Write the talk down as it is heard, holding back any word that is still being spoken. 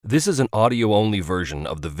This is an audio-only version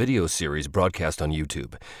of the video series broadcast on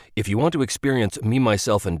YouTube. If you want to experience Me,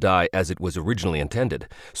 Myself, and Die as it was originally intended,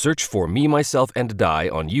 search for Me, Myself, and Die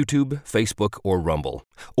on YouTube, Facebook, or Rumble.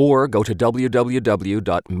 Or go to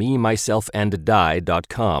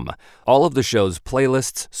www.memyselfanddie.com. All of the show's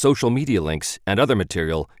playlists, social media links, and other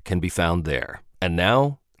material can be found there. And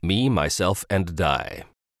now, Me, Myself, and Die.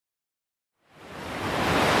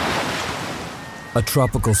 A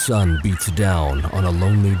tropical sun beats down on a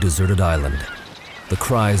lonely, deserted island, the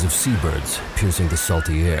cries of seabirds piercing the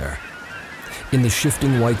salty air. In the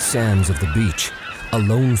shifting white sands of the beach, a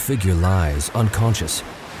lone figure lies, unconscious,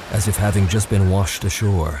 as if having just been washed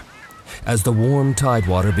ashore. As the warm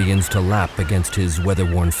tidewater begins to lap against his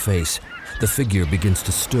weather-worn face, the figure begins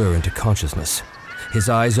to stir into consciousness. His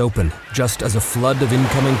eyes open just as a flood of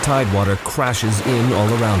incoming tidewater crashes in all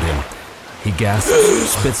around him. He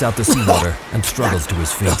gasps, spits out the seawater, and struggles to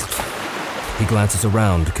his feet. He glances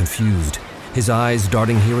around, confused, his eyes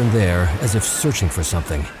darting here and there as if searching for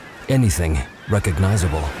something, anything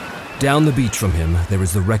recognizable. Down the beach from him, there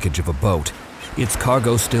is the wreckage of a boat, its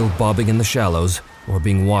cargo still bobbing in the shallows or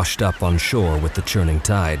being washed up on shore with the churning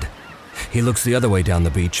tide. He looks the other way down the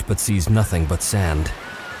beach but sees nothing but sand.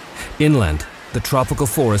 Inland, the tropical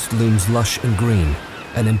forest looms lush and green,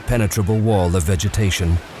 an impenetrable wall of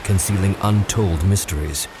vegetation concealing untold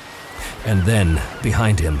mysteries. And then,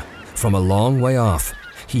 behind him, from a long way off,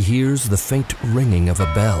 he hears the faint ringing of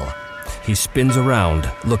a bell. He spins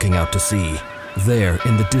around, looking out to sea. There,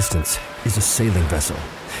 in the distance, is a sailing vessel,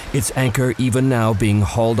 its anchor even now being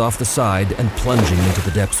hauled off the side and plunging into the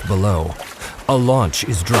depths below. A launch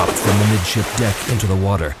is dropped from the midship deck into the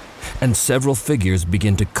water, and several figures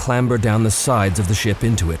begin to clamber down the sides of the ship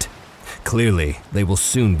into it. Clearly, they will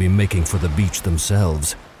soon be making for the beach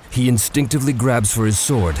themselves. He instinctively grabs for his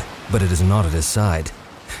sword, but it is not at his side.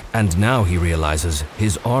 And now he realizes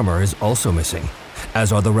his armor is also missing,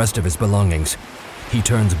 as are the rest of his belongings. He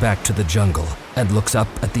turns back to the jungle and looks up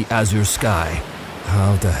at the azure sky.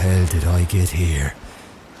 How the hell did I get here?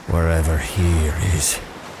 Wherever here is.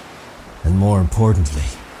 And more importantly,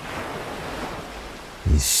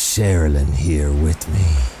 is Sherilyn here with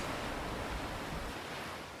me?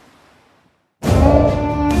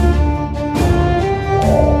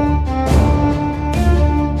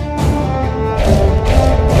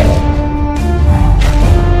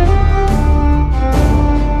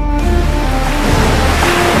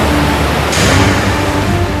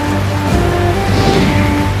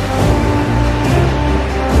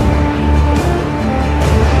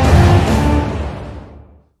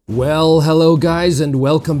 Well, hello guys, and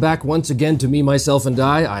welcome back once again to Me, Myself, and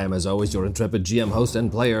Die. I am, as always, your intrepid GM host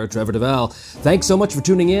and player, Trevor DeVal. Thanks so much for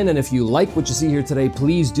tuning in, and if you like what you see here today,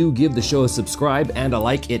 please do give the show a subscribe and a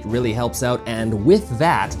like. It really helps out, and with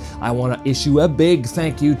that, I want to issue a big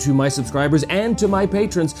thank you to my subscribers and to my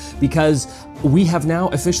patrons, because we have now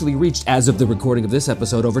officially reached, as of the recording of this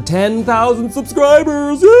episode, over 10,000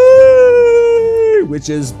 subscribers! Yay! Which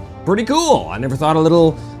is pretty cool. I never thought a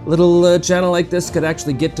little channel like this could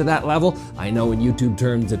actually get to that level. I know in YouTube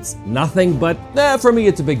terms it's nothing, but for me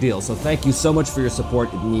it's a big deal. So thank you so much for your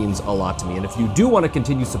support. It means a lot to me. And if you do want to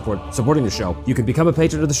continue supporting the show, you can become a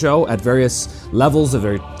patron of the show at various levels,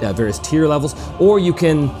 various tier levels, or you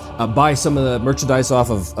can buy some of the merchandise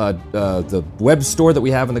off of the web store that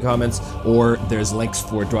we have in the comments, or there's links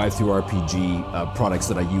for Drive-Thru-RPG products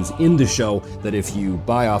that I use in the show that if you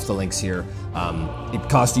buy off the links here, it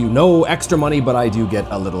costs you no extra money, but I do get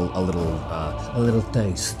a little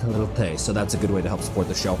taste. So that's a good way to help support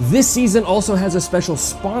the show. This season also has a special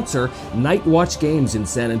sponsor, Night Watch Games in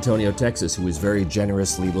San Antonio, Texas, who has very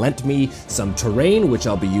generously lent me some terrain, which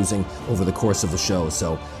I'll be using over the course of the show.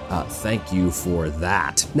 So thank you for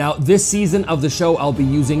that. Now, this season of the show, I'll be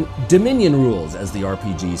using Dominion rules as the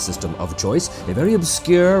RPG system of choice, a very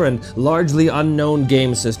obscure and largely unknown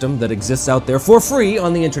game system that exists out there for free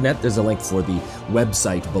on the internet. There's a link for the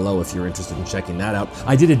website below if you're interested in checking that out.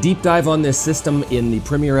 I did a deep dive on this system in the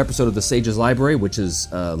premiere episode of the Sage's Library, which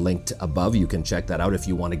is linked above. You can check that out if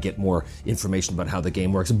you want to get more information about how the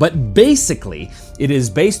game works. But basically, it is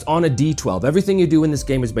based on a D12. Everything you do in this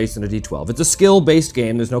game is based on a D12. It's a skill-based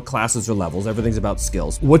game. There's no classes or levels. Everything's about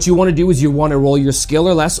skills. What you want to do is you want to roll your skill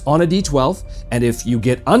or less on a D12, and if you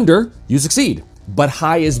get under, you succeed. But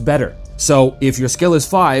high is better. So if your skill is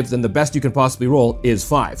 5, then the best you can possibly roll is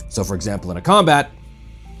 5. So for example, in a combat,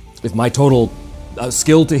 if my total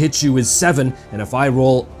skill to hit you is 7, and if I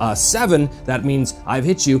roll 7, that means I've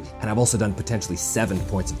hit you, and I've also done potentially 7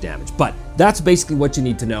 points of damage. But that's basically what you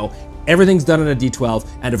need to know. Everything's done on a D12,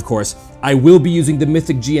 and of course, I will be using the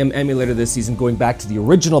Mythic GM emulator this season, going back to the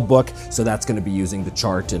original book, so that's going to be using the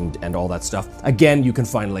chart and all that stuff. Again, you can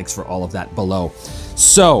find links for all of that below.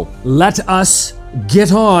 So, let us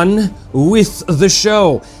get on with the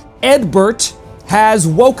show. Edbert has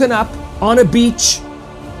woken up on a beach,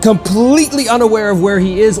 completely unaware of where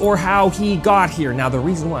he is or how he got here. Now, the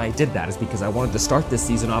reason why I did that is because I wanted to start this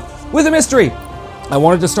season off with a mystery. I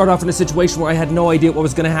wanted to start off in a situation where I had no idea what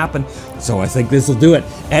was going to happen, so I think this will do it.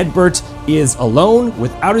 Edbert is alone,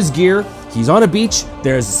 without his gear. He's on a beach.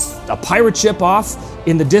 There's a pirate ship off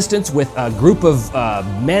in the distance with a group of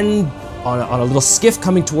men on a little skiff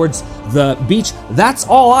coming towards the beach. That's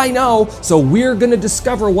all I know, so we're going to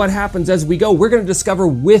discover what happens as we go. We're going to discover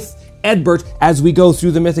with Edbert as we go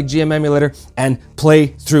through the Mythic GM emulator and play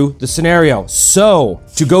through the scenario. So,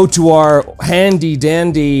 to go to our handy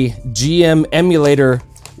dandy GM emulator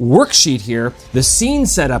worksheet here, the scene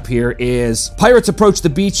setup here is pirates approach the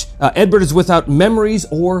beach. Edbert is without memories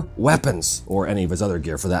or weapons, or any of his other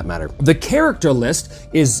gear for that matter. The character list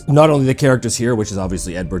is not only the characters here, which is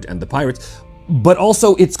obviously Edbert and the pirates, but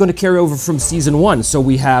also it's going to carry over from season 1. So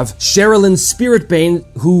we have Sherilyn Spiritbane,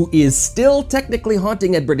 who is still technically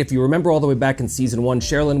haunting Edbert. If you remember all the way back in season 1,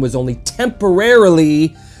 Sherilyn was only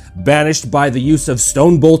temporarily banished by the use of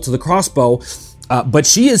Stonebolt to the crossbow, but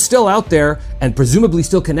she is still out there and presumably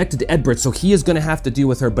still connected to Edbert, so he is going to have to deal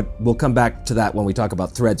with her, but we'll come back to that when we talk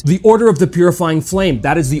about threads. The Order of the Purifying Flame,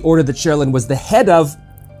 that is the order that Sherilyn was the head of,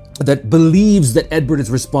 that believes that Edbert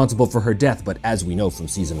is responsible for her death, but as we know from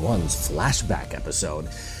season 1's flashback episode,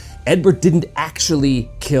 Edbert didn't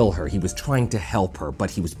actually kill her. He was trying to help her,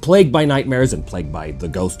 but he was plagued by nightmares and plagued by the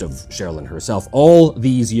ghost of Sherilyn herself. All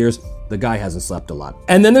these years, the guy hasn't slept a lot.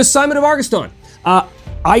 And then there's Simon of Argiston.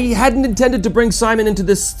 I hadn't intended to bring Simon into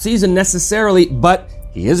this season necessarily, but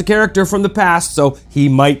he is a character from the past, so he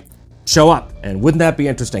might show up, and wouldn't that be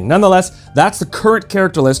interesting? Nonetheless, that's the current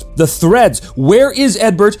character list. The threads, where is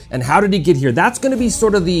Edbert and how did he get here? That's going to be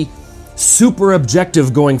sort of the super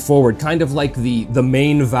objective going forward, kind of like the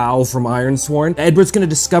main vow from Ironsworn. Edbert's going to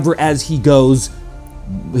discover as he goes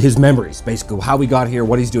his memories, basically how we got here,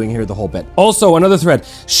 what he's doing here, the whole bit. Also, another thread,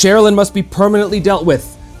 Sherilyn must be permanently dealt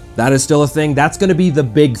with. That is still a thing. That's going to be the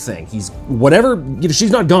big thing. She's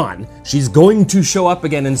not gone. She's going to show up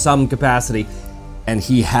again in some capacity, and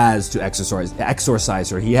he has to exorcise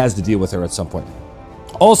her. He has to deal with her at some point.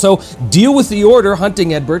 Also, deal with the Order hunting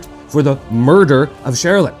Edbert for the murder of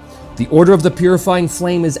Sherilyn. The Order of the Purifying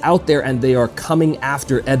Flame is out there, and they are coming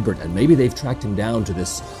after Edbert, and maybe they've tracked him down to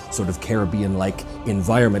this sort of Caribbean-like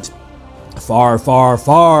environment far, far,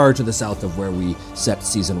 far to the south of where we set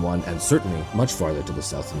season 1, and certainly much farther to the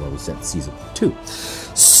south than where we set season 2.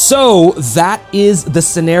 So that is the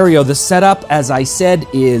scenario. The setup, as I said,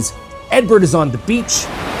 is Edbert is on the beach.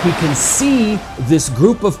 He can see this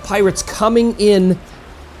group of pirates coming in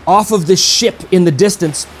off of this ship in the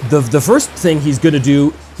distance. The first thing he's going to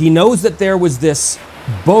do, he knows that there was this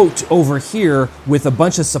boat over here with a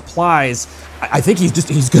bunch of supplies. I think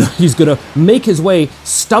he's gonna make his way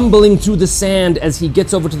stumbling through the sand as he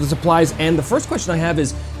gets over to the supplies. And the first question I have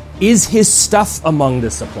is his stuff among the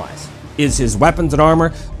supplies? Is his weapons and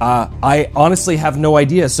armor? I honestly have no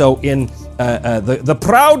idea. So in the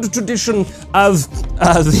proud tradition of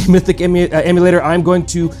the Mythic emulator, I'm going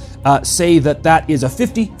to say that is a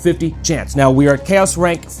 50-50 chance. Now, we are at Chaos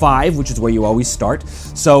Rank 5, which is where you always start.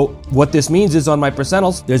 So what this means is on my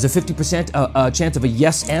percentiles, there's a 50% chance of a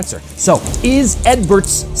yes answer. So is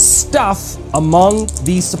Edbert's stuff among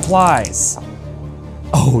these supplies?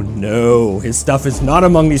 Oh no, his stuff is not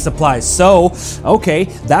among these supplies. So, okay,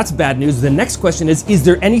 that's bad news. The next question is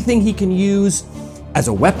there anything he can use as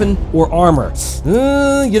a weapon or armor?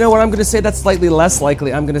 You know what, I'm going to say that's slightly less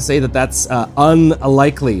likely. I'm going to say that's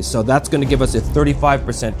unlikely. So that's going to give us a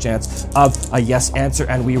 35% chance of a yes answer,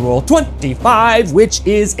 and we roll 25, which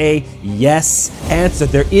is a yes answer.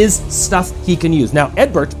 There is stuff he can use. Now,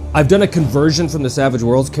 Edbert, I've done a conversion from the Savage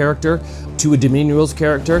Worlds character to a Dominion Rules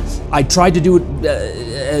character. I tried to do it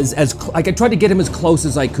I tried to get him as close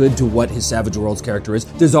as I could to what his Savage Worlds character is.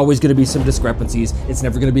 There's always going to be some discrepancies. It's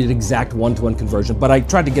never going to be an exact one-to-one conversion, but I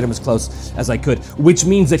tried to get him as close as I could, which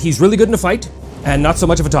means that he's really good in a fight and not so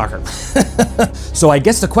much of a talker. So I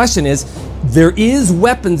guess the question is, there is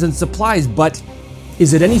weapons and supplies, but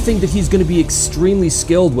is it anything that he's going to be extremely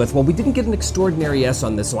skilled with? Well, we didn't get an extraordinary yes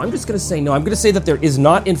on this, so I'm just going to say no. I'm going to say that there is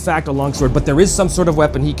not, in fact, a longsword, but there is some sort of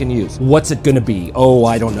weapon he can use. What's it going to be? Oh,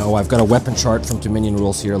 I don't know. I've got a weapon chart from Dominion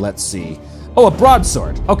Rules here. Let's see. Oh, a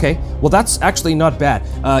broadsword. Okay, well, that's actually not bad.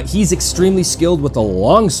 He's extremely skilled with a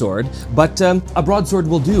longsword, but a broadsword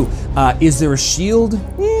will do. Is there a shield?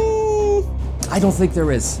 I don't think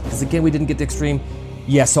there is, because again, we didn't get to extreme.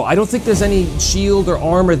 Yeah, so I don't think there's any shield or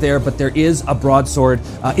armor there, but there is a broadsword.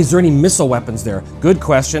 Is there any missile weapons there? Good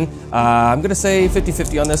question. I'm gonna say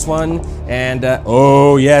 50-50 on this one. And,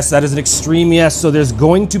 oh yes, that is an extreme yes. So there's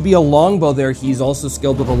going to be a longbow there. He's also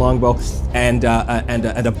skilled with a longbow and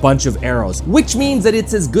a bunch of arrows, which means that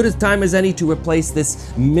it's as good a time as any to replace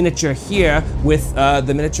this miniature here with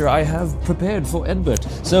the miniature I have prepared for Edbert.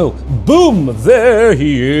 So, boom, there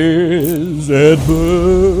he is,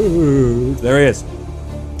 Edbert. There he is.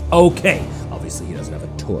 Okay, obviously he doesn't have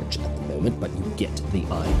a torch at the moment, but you get the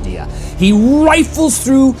idea. He rifles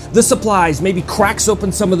through the supplies, maybe cracks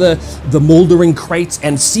open some of the moldering crates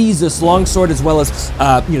and sees this longsword as well as,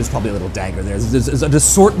 there's probably a little dagger there. There's an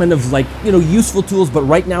assortment of useful tools, but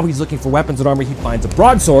right now he's looking for weapons and armor. He finds a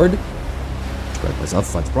broadsword, correct myself,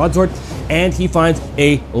 finds a broadsword, and he finds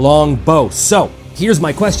a long bow. So, here's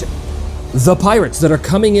my question. The pirates that are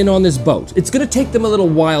coming in on this boat, it's going to take them a little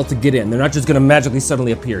while to get in. They're not just going to magically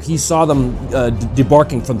suddenly appear. He saw them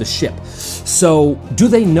debarking from the ship. So, do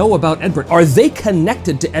they know about Edbert? Are they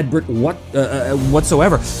connected to Edbert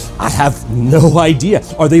whatsoever? I have no idea.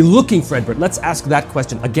 Are they looking for Edbert? Let's ask that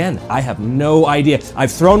question. Again, I have no idea.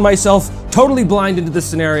 I've thrown myself totally blind into this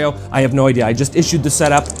scenario. I have no idea. I just issued the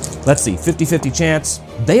setup. Let's see, 50-50 chance.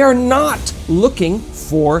 They are not looking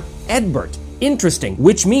for Edbert. Interesting,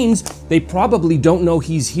 which means they probably don't know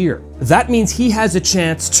he's here. That means he has a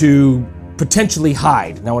chance to potentially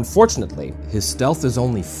hide. Now, unfortunately, his stealth is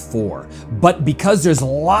only 4, but because there's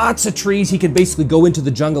lots of trees, he can basically go into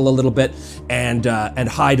the jungle a little bit and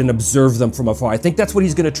hide and observe them from afar. I think that's what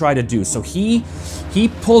he's going to try to do. So he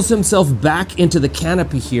pulls himself back into the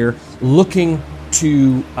canopy here, looking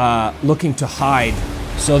to hide.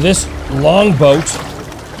 So this longboat,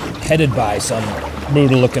 headed by some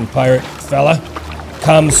brutal-looking pirate fella,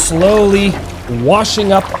 comes slowly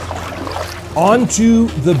washing up onto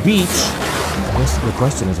the beach. I guess the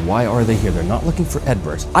question is, why are they here? They're not looking for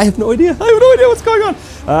Edbert. I have no idea. I have no idea what's going on.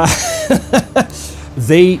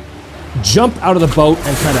 They jump out of the boat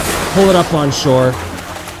and kind of pull it up on shore.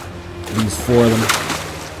 These 4 of them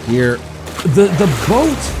here. The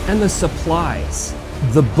boat and the supplies.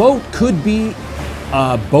 The boat could be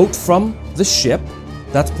a boat from the ship.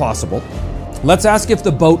 That's possible. Let's ask if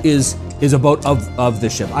the boat is a boat of the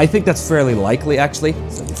ship. I think that's fairly likely, actually.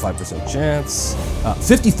 75% chance.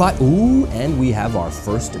 55. Ooh, and we have our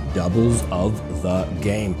first doubles of the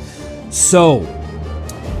game. So,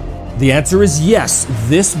 the answer is yes.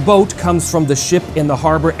 This boat comes from the ship in the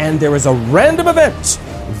harbor, and there is a random event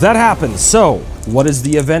that happens. So, what is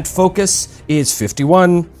the event focus? Is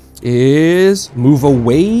 51 is move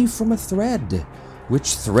away from a thread.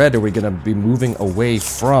 Which thread are we going to be moving away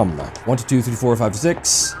from? 1, 2, 3, 4, 5,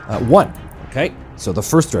 6. 1. Okay, so the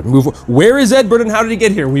first thread. Where is Edbert and how did he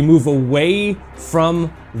get here? We move away from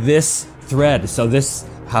this thread. So this,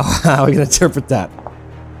 how are we going to interpret that?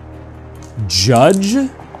 Judge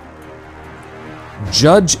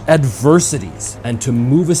adversities, and to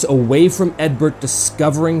move us away from Edbert,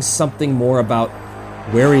 discovering something more about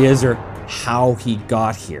where he is or how he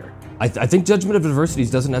got here. I think judgment of adversities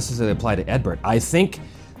doesn't necessarily apply to Edbert. I think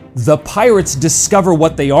the pirates discover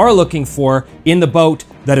what they are looking for in the boat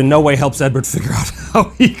that in no way helps Edbert figure out how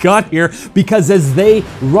he got here, because as they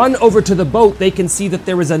run over to the boat, they can see that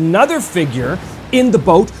there is another figure in the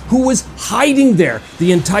boat who was hiding there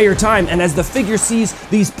the entire time. And as the figure sees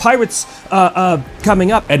these pirates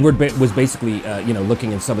coming up, Edward was basically,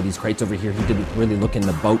 looking in some of these crates over here. He didn't really look in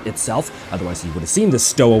the boat itself. Otherwise, he would have seen this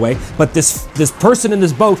stowaway. But this person in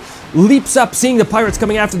this boat leaps up, seeing the pirates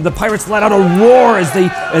coming after them. The pirates let out a roar as they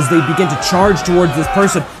begin to charge towards this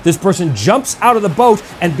person. This person jumps out of the boat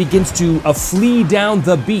and begins to flee down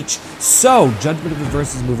the beach. So, judgment of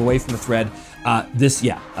adversities, move away from the thread.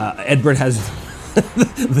 Edbert has...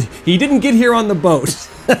 he didn't get here on the boat.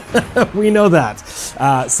 We know that.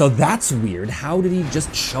 So that's weird. How did he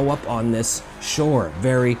just show up on this shore?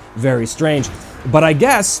 Very, very strange. But I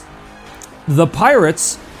guess the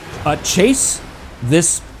pirates chase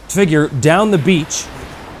this figure down the beach,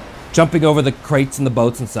 jumping over the crates and the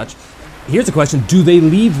boats and such. Here's a question. Do they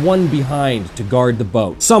leave one behind to guard the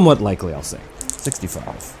boat? Somewhat likely, I'll say.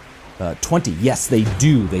 65. 20. Yes, they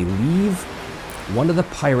do. They leave one of the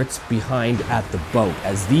pirates behind at the boat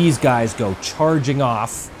as these guys go charging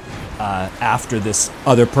off after this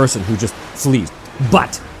other person who just flees.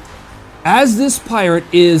 But as this pirate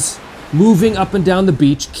is moving up and down the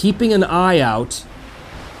beach, keeping an eye out,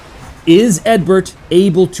 is Edbert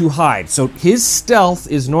able to hide? So his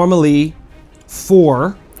stealth is normally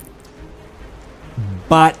 4,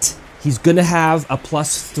 but he's going to have a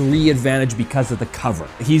 +3 advantage because of the cover.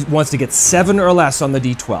 He wants to get 7 or less on the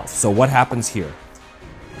D12. So what happens here?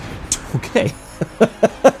 Okay.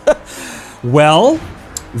 Well,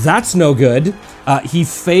 that's no good. He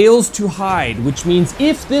fails to hide, which means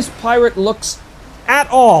if this pirate looks at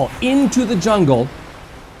all into the jungle,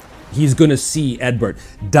 he's going to see Edbert.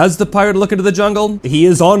 Does the pirate look into the jungle? He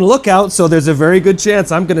is on lookout, so there's a very good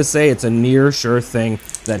chance. I'm going to say it's a near sure thing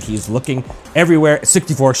that he's looking everywhere.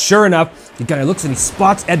 64, sure enough, he kind of looks and he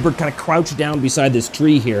spots Edbert kind of crouched down beside this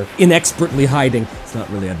tree here, inexpertly hiding. It's not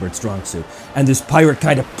really Edbert's strong suit. And this pirate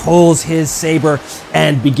kind of pulls his saber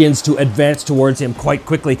and begins to advance towards him quite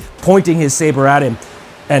quickly, pointing his saber at him.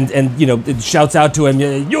 And you know, it shouts out to him,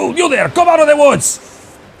 you there, come out of the woods!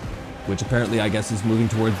 Which apparently, I guess, is moving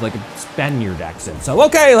towards like a Spaniard accent. So,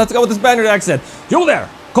 okay, let's go with the Spaniard accent. You there,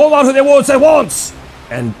 come out of the woods at once!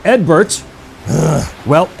 And Edbert,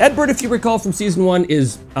 well, Edbert, if you recall from season 1,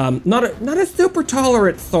 is not a super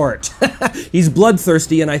tolerant sort. He's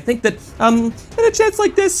bloodthirsty, and I think that in a chance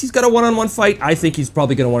like this, he's got a one-on-one fight. I think he's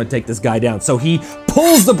probably going to want to take this guy down. So he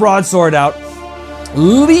pulls the broadsword out,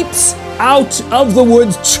 leaps out of the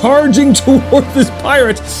woods, charging toward this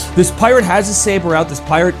pirate. This pirate has his saber out. This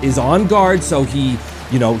pirate is on guard, so he,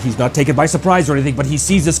 you know, he's not taken by surprise or anything, but he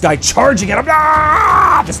sees this guy charging at him.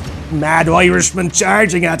 Ah! This mad Irishman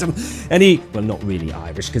charging at him. And he, well, not really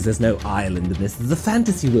Irish, because there's no island in this. It's a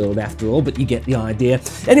fantasy world after all, but you get the idea.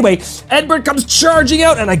 Anyway, Edbert comes charging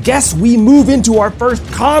out, and I guess we move into our first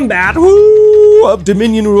combat. Woo! Of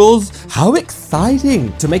Dominion rules. How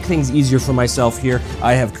exciting! To make things easier for myself here,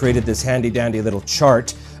 I have created this handy-dandy little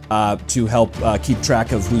chart to help keep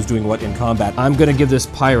track of who's doing what in combat. I'm going to give this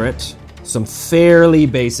pirate some fairly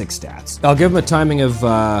basic stats. I'll give him a timing of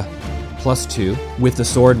 +2. With the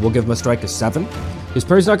sword, we'll give him a strike of 7. His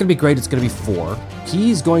parry's not going to be great, it's going to be 4.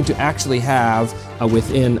 He's going to actually have a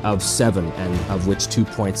within of 7, and of which 2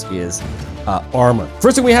 points is armor.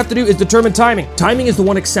 First thing we have to do is determine timing. Timing is the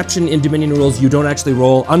one exception in Dominion rules you don't actually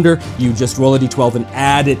roll under, you just roll a d12 and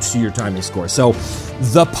add it to your timing score. So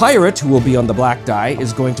the pirate, who will be on the black die,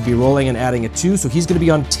 is going to be rolling and adding a 2, so he's going to be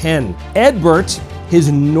on 10. Edbert,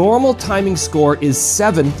 his normal timing score is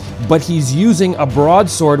 7, but he's using a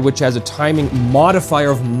broadsword which has a timing modifier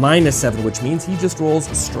of -7, which means he just rolls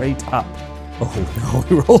straight up. Oh no,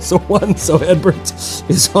 he rolls a 1, so Edbert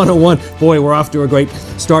is on a 1. Boy, we're off to a great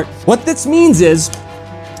start. What this means is,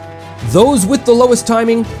 those with the lowest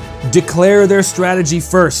timing declare their strategy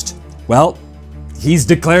first. Well, he's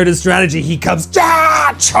declared his strategy. He comes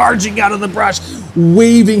charging out of the brush,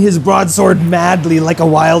 waving his broadsword madly like a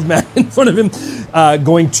wild man in front of him,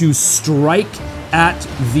 going to strike at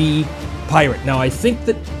the pirate. Now, I think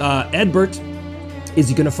that Edbert, is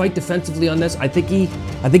he going to fight defensively on this? I think he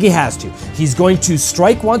has to. He's going to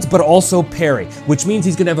strike once, but also parry, which means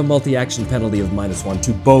he's going to have a multi-action penalty of -1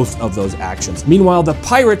 to both of those actions. Meanwhile, the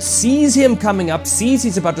pirate sees him coming up, sees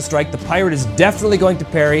he's about to strike. The pirate is definitely going to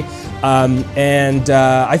parry, and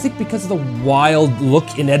I think because of the wild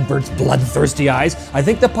look in Edbert's bloodthirsty eyes, I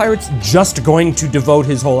think the pirate's just going to devote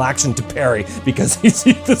his whole action to parry because he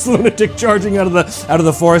sees this lunatic charging out of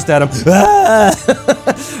the forest at him.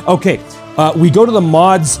 Okay. We go to the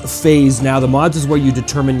mods phase now. The mods is where you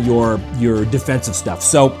determine your defensive stuff.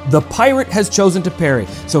 So the pirate has chosen to parry.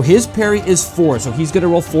 So his parry is 4. So he's going to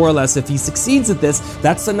roll 4 or less. If he succeeds at this,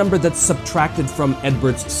 that's the number that's subtracted from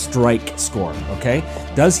Edbert's strike score. Okay?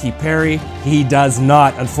 Does he parry? He does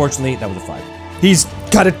not. Unfortunately, that was a 5. He's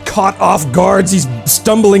got it caught off guards. He's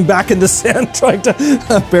stumbling back in the sand, trying to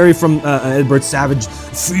parry from Edbert's savage,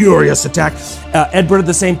 furious attack. Edbert, at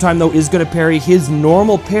the same time, though, is going to parry. His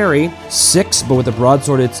normal parry, 6, but with the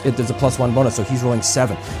broadsword, there's a +1 bonus, so he's rolling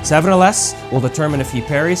 7. 7 or less will determine if he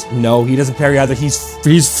parries. No, he doesn't parry either.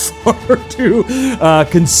 He's far too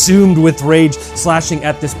consumed with rage, slashing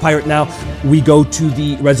at this pirate. Now, we go to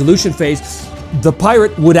the resolution phase. The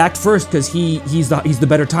pirate would act first because he's the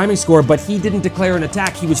better timing score, but he didn't declare an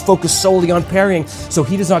attack. He was focused solely on parrying, so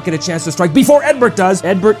he does not get a chance to strike before Edbert does.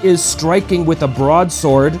 Edbert is striking with a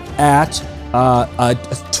broadsword at a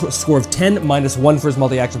score of 10 -1 for his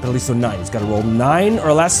multi-action penalty, so 9. He's got to roll 9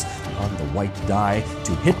 or less on the white die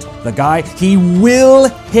to hit the guy. He will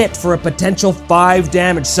hit for a potential 5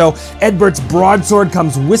 damage. So Edbert's broadsword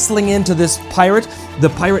comes whistling into this pirate. The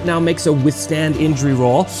pirate now makes a withstand injury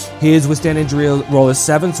roll. His withstand injury roll is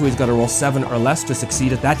 7, so he's got to roll 7 or less to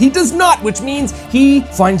succeed at that. He does not, which means he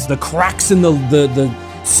finds the cracks in the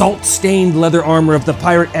salt-stained leather armor of the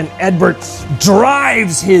pirate, and Edbert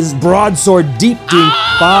drives his broadsword deep, doing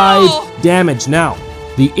 5 damage. Now,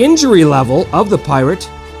 the injury level of the pirate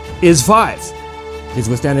is 5. His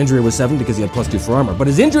withstand injury was 7 because he had +2 for armor, but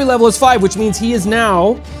his injury level is 5, which means he is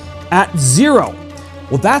now at 0.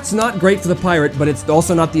 Well, that's not great for the pirate, but it's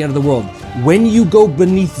also not the end of the world. When you go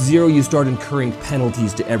beneath 0, you start incurring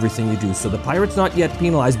penalties to everything you do. So the pirate's not yet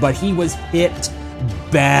penalized, but he was hit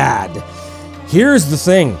bad. Here's the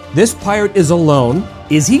thing. This pirate is alone.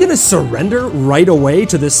 Is he gonna surrender right away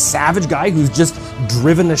to this savage guy who's just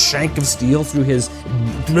driven a shank of steel through his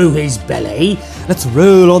belly? Let's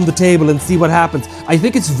roll on the table and see what happens. I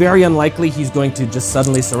think it's very unlikely he's going to just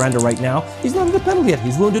suddenly surrender right now. He's not in the penalty yet.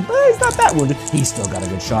 He's wounded, but he's not that wounded. He's still got a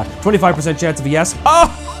good shot. 25% chance of a yes.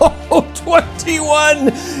 Oh,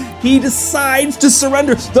 21! He decides to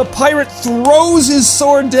surrender. The pirate throws his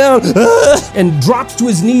sword down and drops to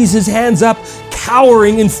his knees, his hands up,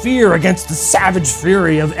 cowering in fear against the savage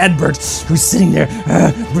fury of Edbert, who's sitting there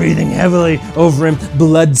breathing heavily over him,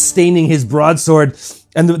 blood staining his broadsword.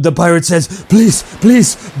 And the pirate says, please,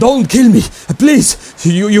 don't kill me. Please,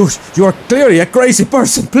 you are clearly a crazy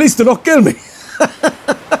person. Please do not kill me.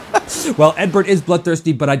 Well, Edbert is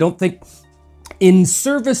bloodthirsty, but I don't think, in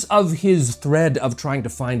service of his thread of trying to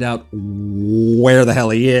find out where the hell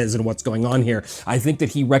he is and what's going on here, I think that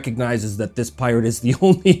he recognizes that this pirate is the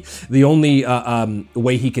only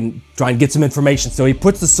way he can try and get some information. So he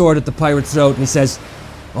puts the sword at the pirate's throat and he says,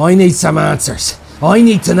 I need some answers. I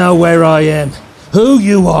need to know where I am, who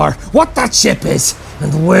you are, what that ship is,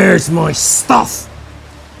 and where's my stuff.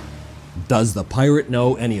 Does the pirate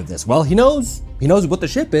know any of this? Well, he knows. He knows what the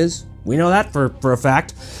ship is. We know that for a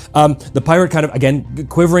fact. The pirate kind of, again,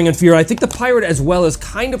 quivering in fear. I think the pirate as well is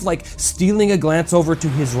kind of like stealing a glance over to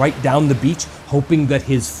his right down the beach, hoping that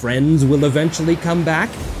his friends will eventually come back.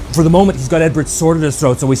 For the moment, he's got Edbert's sword at his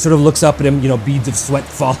throat, so he sort of looks up at him, beads of sweat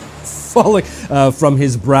falling from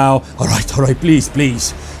his brow. All right, please,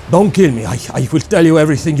 don't kill me. I will tell you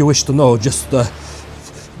everything you wish to know. Just,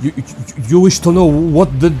 you wish to know what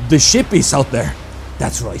the ship is out there.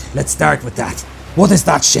 That's right, let's start with that. What is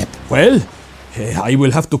that ship? Well, I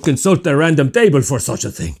will have to consult a random table for such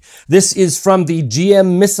a thing. This is from the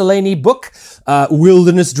GM Miscellany book,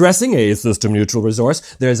 Wilderness Dressing, a system-neutral resource.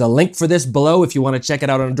 There's a link for this below if you want to check it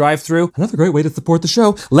out on a drive-thru. Another great way to support the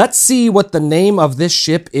show. Let's see what the name of this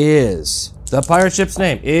ship is. The pirate ship's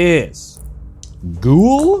name is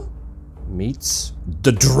Ghoul meets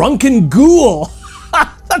the Drunken Ghoul.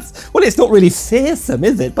 Well, it's not really fearsome,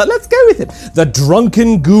 is it? But let's go with it. The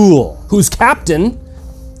Drunken Ghoul, whose captain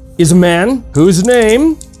is a man whose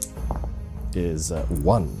name is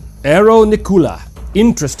Aero Nicula.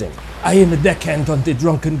 Interesting. I am a deckhand on the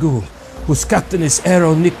Drunken Ghoul, whose captain is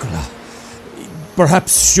Aero Nicula.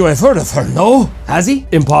 Perhaps you have heard of her, no? Has he?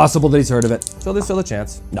 Impossible that he's heard of it. So there's still a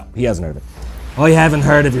chance. No, he hasn't heard of it. I haven't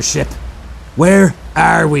heard of your ship. Where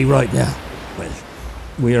are we right now? Well,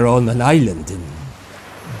 we're on an island in...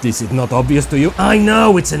 This is not obvious to you. I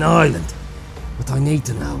know it's an island. What I need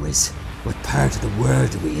to know is, what part of the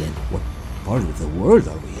world are we in? What part of the world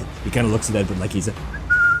are we in? He kind of looks at Edward like he's a...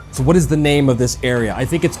 So what is the name of this area? I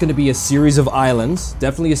think it's going to be a series of islands.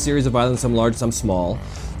 Definitely a series of islands, some large, some small.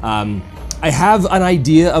 I have an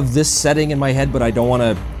idea of this setting in my head, but I don't want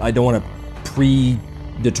to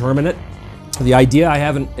predetermine it. The idea I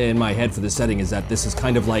have in my head for this setting is that this is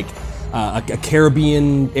kind of like a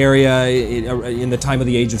Caribbean area in the time of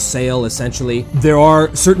the Age of Sail, essentially. There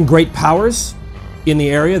are certain great powers in the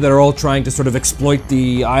area that are all trying to sort of exploit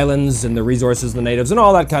the islands and the resources of the natives and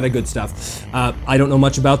all that kind of good stuff. I don't know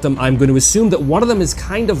much about them. I'm going to assume that one of them is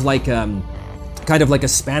kind of like a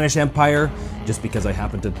Spanish Empire, just because I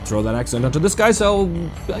happen to throw that accent onto this guy, so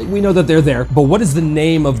we know that they're there. But what is the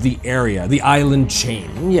name of the area, the island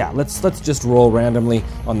chain? Yeah, let's just roll randomly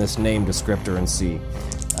on this name descriptor and see.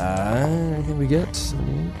 Anything we get?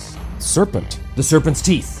 Serpent. The Serpent's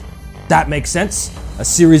Teeth. That makes sense. A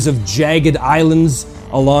series of jagged islands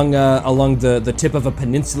along the tip of a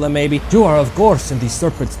peninsula, maybe. You are, of course, in the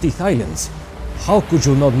Serpent's Teeth Islands. How could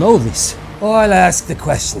you not know this? Oh, I'll ask the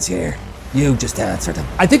questions here. You just answer them.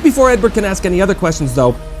 I think before Edward can ask any other questions,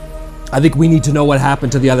 though, I think we need to know what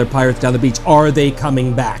happened to the other pirates down the beach. Are they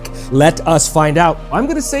coming back? Let us find out. I'm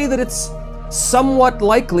going to say that it's somewhat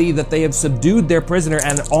likely that they have subdued their prisoner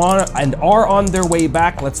and are on their way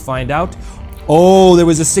back. Let's find out. Oh, there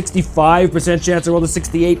was a 65% chance to roll to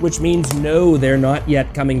 68, which means no, they're not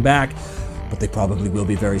yet coming back. But they probably will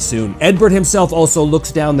be very soon. Edbert himself also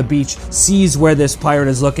looks down the beach, sees where this pirate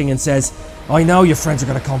is looking, and says, I know your friends are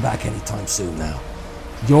going to come back anytime soon now.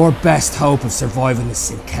 Your best hope of surviving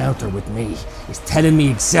this encounter with me is telling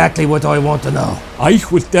me exactly what I want to know. I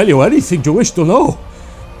will tell you anything you wish to know.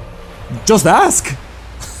 Just ask.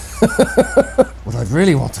 What I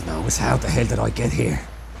really want to know is how the hell did I get here?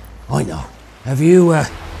 I know. Have you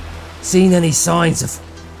seen any signs of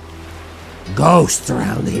ghosts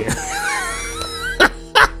around here?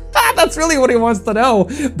 That's really what he wants to know.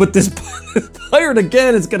 But this pirate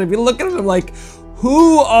again is going to be looking at him like,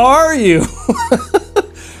 who are you?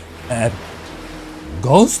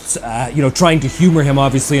 Ghosts? Trying to humor him,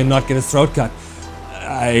 obviously, and not get his throat cut.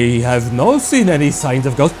 I have not seen any signs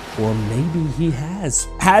of ghosts. Or maybe he has.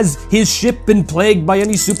 Has his ship been plagued by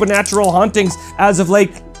any supernatural hauntings as of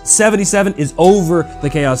late? 77 is over the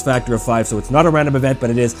chaos factor of 5, so it's not a random event, but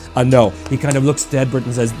it is a no. He kind of looks to Edbert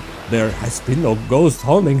and says, there has been no ghost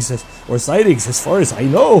hauntings or sightings as far as I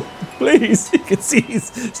know. Please. You can see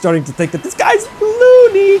he's starting to think that this guy's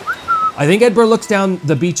loony. I think Edbert looks down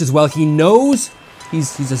the beach as well. He knows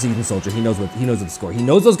he's a seasoned soldier. He knows what the score. He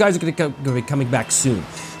knows those guys are going to be coming back soon.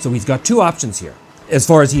 So he's got two options here. As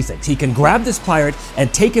far as he thinks, he can grab this pirate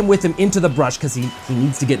and take him with him into the brush because he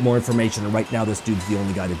needs to get more information, and right now this dude's the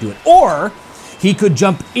only guy to do it. Or he could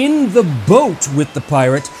jump in the boat with the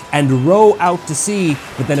pirate and row out to sea,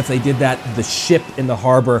 but then if they did that, the ship in the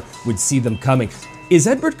harbor would see them coming. Is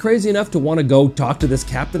Edbert crazy enough to want to go talk to this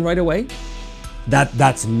captain right away?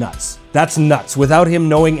 That's nuts. That's nuts. Without him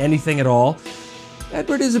knowing anything at all.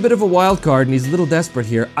 Edbert is a bit of a wild card, and he's a little desperate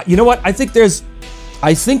here. You know what? I think there's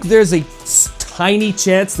a tiny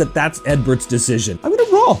chance that that's Edbert's decision. I'm gonna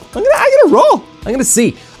roll. I'm gonna roll. I'm gonna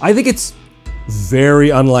see. I think it's very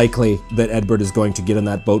unlikely that Edbert is going to get in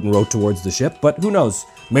that boat and row towards the ship, but who knows?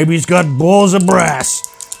 Maybe he's got balls of brass.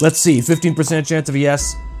 Let's see. 15% chance of a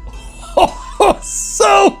yes. Oh,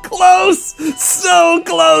 so close,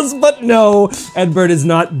 but no, Edbert is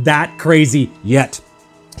not that crazy yet.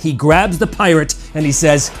 He grabs the pirate and he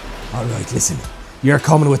says, all right, listen, you're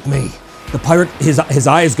coming with me. The pirate, his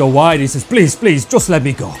eyes go wide. He says, please, just let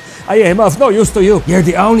me go. I am of no use to you. You're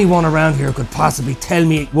the only one around here who could possibly tell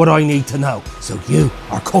me what I need to know. So you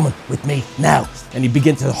are coming with me now. And he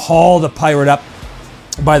begins to haul the pirate up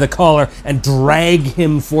by the collar and drag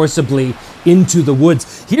him forcibly into the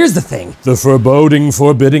woods. Here's the thing. The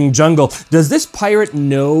forbidding jungle. Does this pirate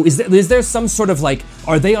know, is there some sort of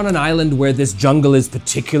are they on an island where this jungle is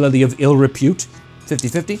particularly of ill repute?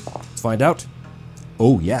 50-50? Let's find out.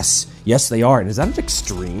 Oh, yes. Yes, they are. And is that an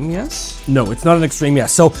extreme yes? No, it's not an extreme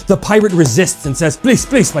yes. So the pirate resists and says,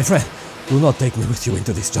 please, my friend, do not take me with you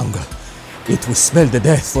into this jungle. It will spell the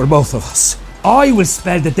death for both of us. I will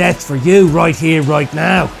spell the death for you right here, right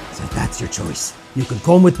now. So that's your choice. You can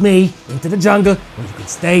come with me into the jungle, or you can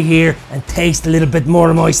stay here and taste a little bit more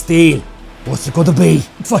of my steel. What's it going to be?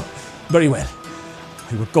 Fine. Very well.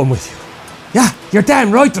 I will come with you. Yeah, you're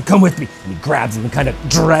damn right to come with me. And he grabs him and kind of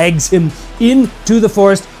drags him into the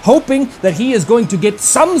forest, hoping that he is going to get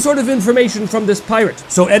some sort of information from this pirate.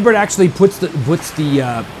 So Edbert actually puts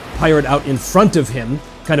the pirate out in front of him,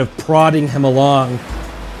 kind of prodding him along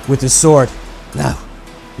with his sword. Now,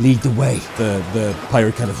 lead the way. The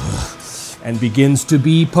pirate kind of and begins to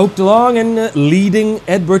be poked along and leading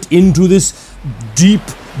Edbert into this deep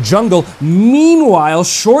jungle. Meanwhile,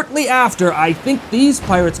 shortly after, I think these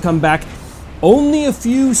pirates come back only a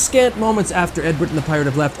few scant moments after Edbert and the pirate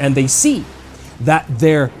have left, and they see that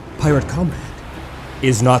their pirate comrade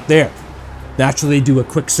is not there. Naturally, they do a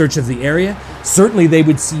quick search of the area. Certainly, they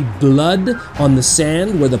would see blood on the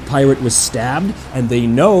sand where the pirate was stabbed, and they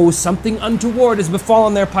know something untoward has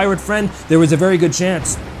befallen their pirate friend. There was a very good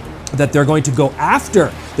chance that they're going to go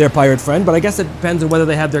after their pirate friend, but I guess it depends on whether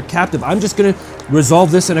they have their captive. I'm just going to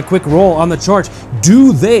resolve this in a quick roll on the chart.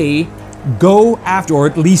 Do they go after, or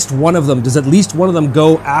at least one of them, does at least one of them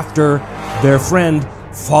go after their friend,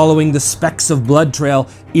 following the specks of blood trail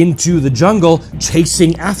into the jungle,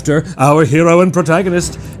 chasing after our hero and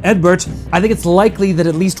protagonist, Edbert? I think it's likely that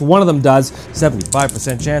at least one of them does.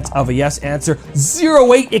 75% chance of a yes answer.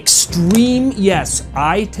 0.8 extreme yes.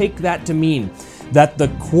 I take that to mean that the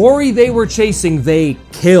quarry they were chasing, they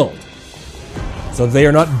killed. So they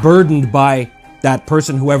are not burdened by that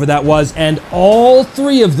person, whoever that was, and all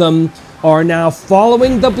three of them are now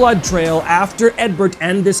following the blood trail after Edbert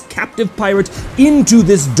and this captive pirate into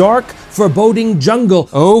this dark, foreboding jungle.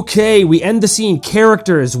 Okay, we end the scene.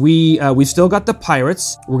 Characters. We've still got the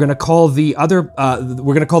pirates. We're gonna call the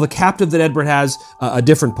captive that Edbert has a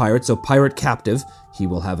different pirate. So pirate captive. He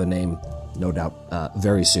will have a name, no doubt,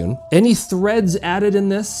 very soon. Any threads added in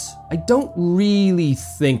this? I don't really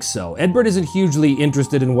think so. Edbert isn't hugely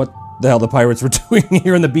interested in what the hell the pirates were doing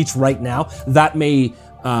here on the beach right now. That may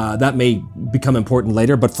become important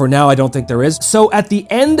later, but for now I don't think there is. So at the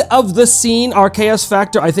end of the scene, our chaos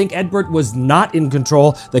factor, I think Edbert was not in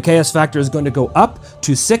control. The chaos factor is going to go up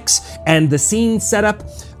to 6, and the scene setup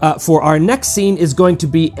for our next scene is going to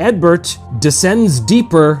be Edbert descends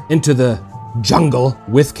deeper into the jungle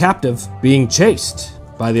with captive being chased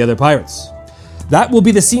by the other pirates. That will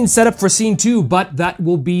be the scene set up for scene 2, but that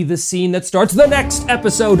will be the scene that starts the next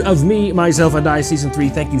episode of Me, Myself, and I Season 3.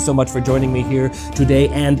 Thank you so much for joining me here today,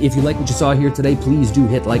 and if you like what you saw here today, please do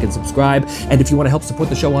hit like and subscribe, and if you want to help support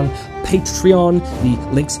the show on Patreon,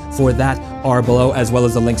 the links for that are below, as well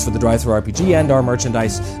as the links for the Drive-Thru RPG and our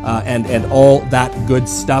merchandise, and all that good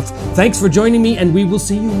stuff. Thanks for joining me, and we will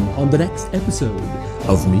see you on the next episode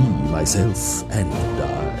of Me, Myself, and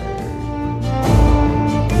I.